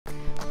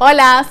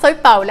Hola, soy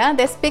Paula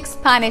de Speak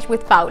Spanish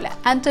with Paula,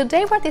 and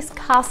today we're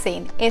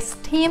discussing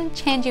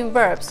stem-changing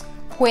verbs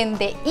when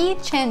the E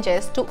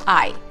changes to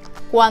I,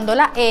 cuando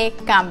la E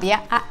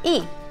cambia a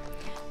I.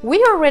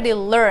 We already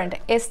learned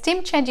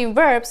stem-changing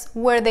verbs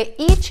where the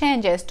E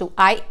changes to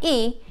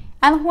IE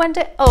and when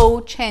the O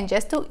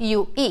changes to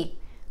UE,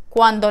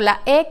 cuando la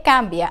E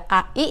cambia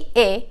a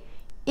IE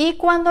y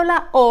cuando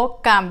la O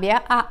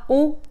cambia a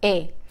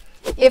UE.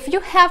 If you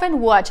haven't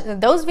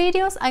watched those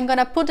videos, I'm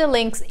gonna put the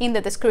links in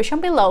the description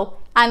below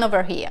and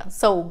over here,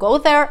 so go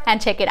there and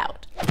check it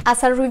out.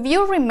 As a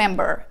review,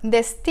 remember,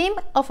 the stem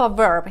of a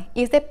verb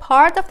is the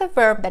part of the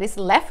verb that is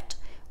left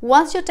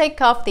once you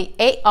take off the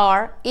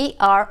AR,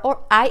 ER, or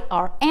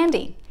IR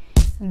ending.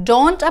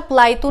 Don't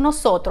apply to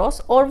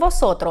nosotros or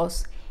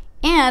vosotros,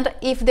 and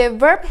if the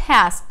verb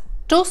has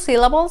 2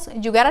 syllables,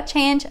 you gotta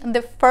change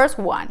the first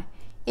one.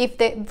 If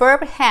the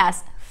verb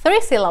has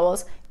 3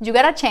 syllables, you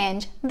gotta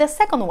change the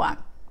second one,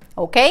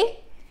 okay?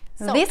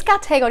 So, this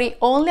category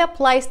only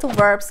applies to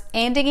verbs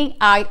ending in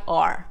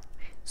IR.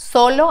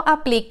 Solo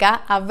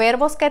aplica a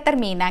verbos que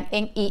terminan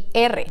en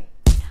IR.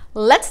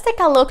 Let's take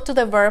a look to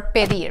the verb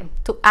pedir,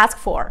 to ask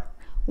for.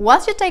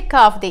 Once you take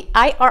off the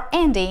IR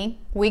ending,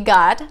 we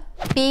got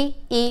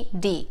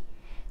PED.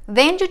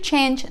 Then you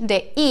change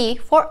the E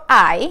for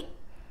I,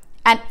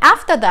 and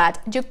after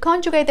that, you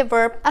conjugate the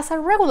verb as a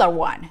regular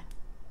one.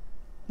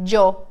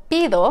 Yo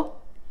pido,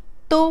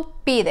 tú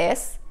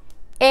pides,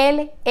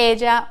 él,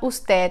 ella,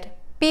 usted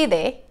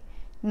pide,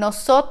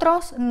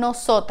 nosotros,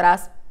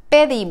 nosotras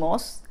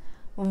pedimos,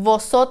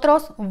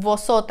 vosotros,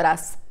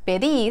 vosotras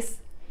pedís,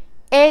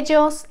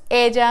 ellos,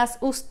 ellas,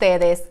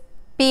 ustedes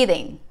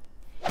piden.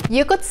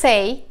 You could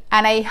say,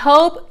 and I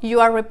hope you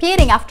are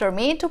repeating after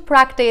me to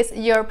practice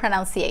your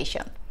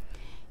pronunciation.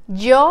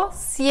 Yo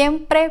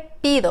siempre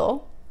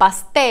pido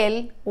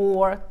pastel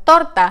or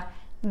torta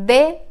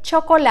de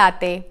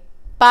chocolate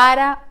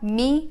para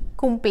mi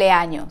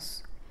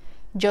cumpleaños.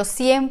 Yo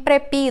siempre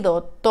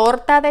pido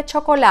torta de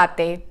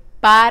chocolate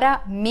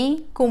para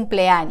mi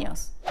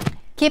cumpleaños.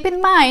 Keep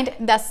in mind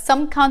that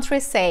some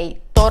countries say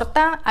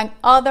torta and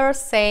others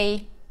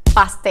say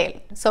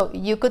pastel, so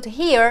you could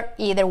hear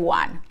either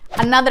one.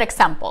 Another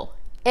example.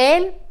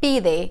 Él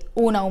pide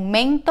un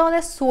aumento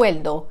de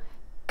sueldo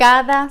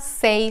cada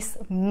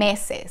 6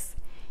 meses.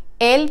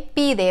 Él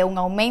pide un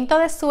aumento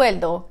de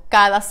sueldo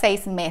cada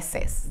 6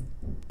 meses.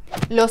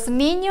 Los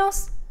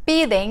niños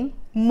piden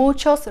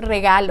muchos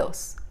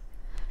regalos.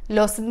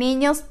 Los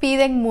niños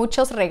piden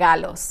muchos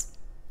regalos.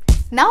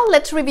 Now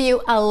let's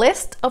review a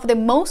list of the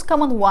most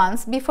common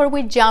ones before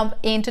we jump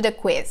into the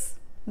quiz.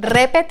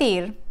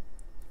 Repetir,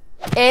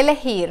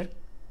 elegir,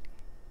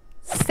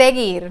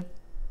 seguir,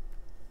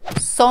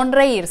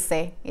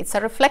 sonreírse, it's a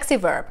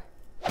reflexive verb,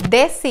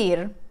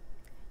 decir,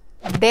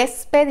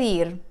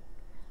 despedir,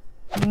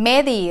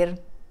 medir,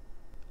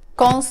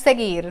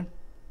 conseguir,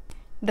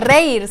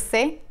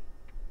 reírse,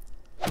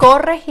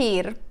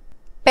 corregir,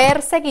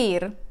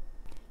 perseguir,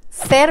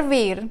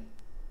 servir,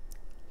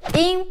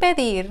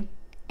 impedir,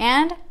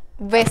 and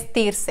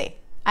vestirse,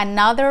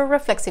 another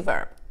reflexive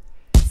verb.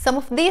 Some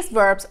of these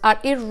verbs are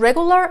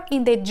irregular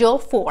in the yo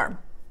form.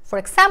 For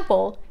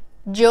example,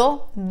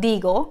 yo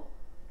digo,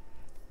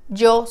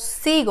 yo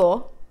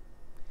sigo,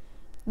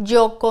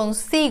 yo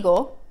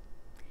consigo,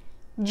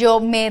 yo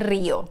me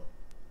río.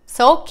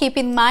 So keep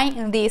in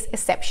mind these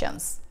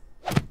exceptions.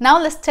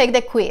 Now let's take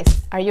the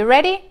quiz. Are you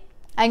ready?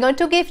 I'm going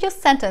to give you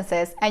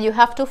sentences and you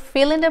have to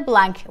fill in the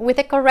blank with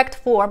the correct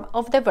form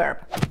of the verb.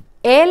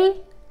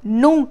 Él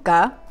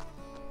nunca.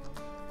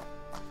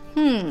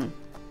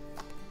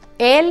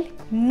 Él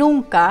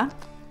nunca.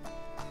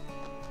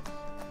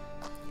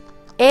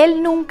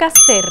 Él nunca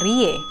se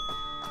ríe.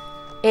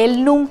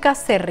 Él nunca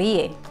se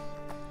ríe.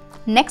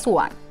 Next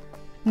one.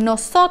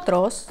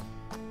 Nosotros.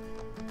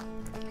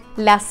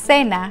 La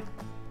cena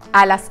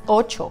a las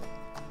 8.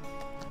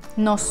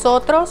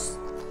 Nosotros.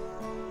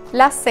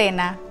 La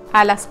cena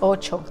a las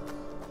 8.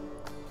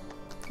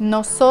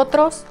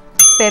 Nosotros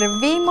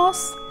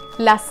servimos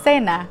la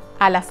cena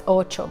a las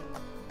 8.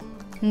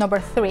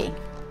 Number 3.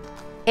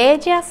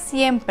 Ella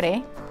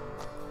siempre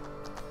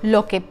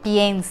lo que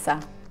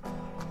piensa.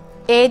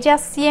 Ella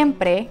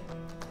siempre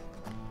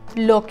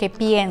lo que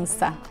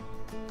piensa.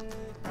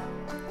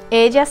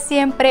 Ella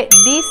siempre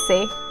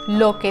dice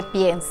lo que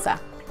piensa.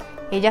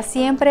 Ella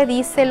siempre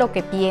dice lo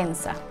que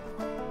piensa.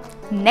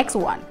 Next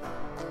one.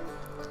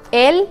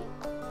 Él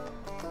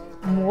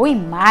muy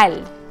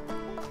mal.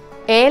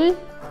 Él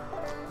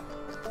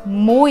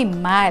muy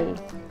mal.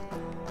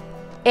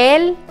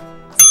 Él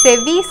se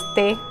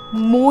viste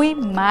muy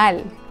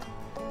mal.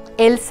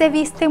 Él se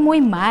viste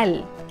muy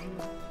mal.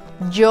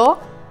 Yo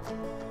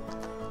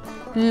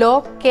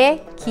lo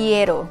que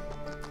quiero.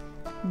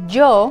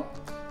 Yo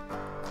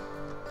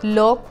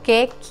lo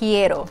que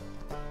quiero.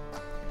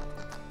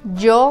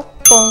 Yo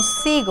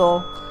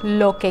consigo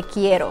lo que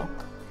quiero.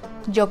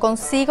 Yo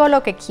consigo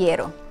lo que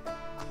quiero.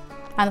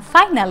 And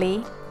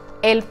finally,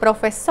 el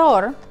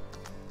profesor,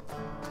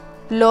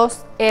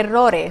 los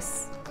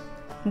errores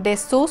de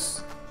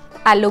sus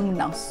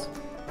alumnos.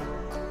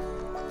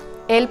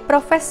 El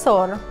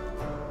profesor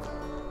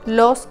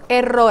los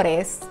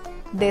errores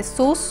de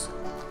sus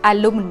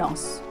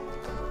alumnos.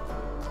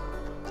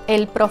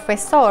 El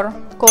profesor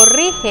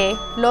corrige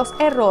los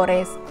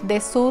errores de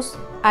sus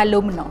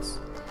alumnos.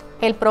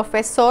 El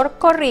profesor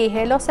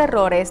corrige los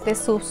errores de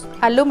sus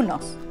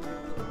alumnos.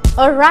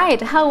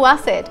 Alright, how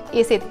was it?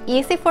 Is it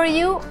easy for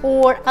you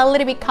or a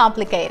little bit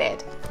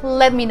complicated?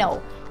 Let me know.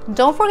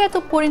 Don't forget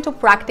to put into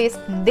practice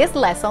this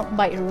lesson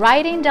by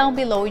writing down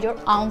below your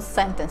own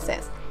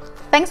sentences.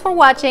 Thanks for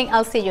watching.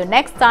 I'll see you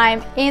next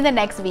time in the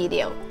next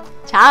video.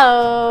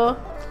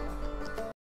 Chao!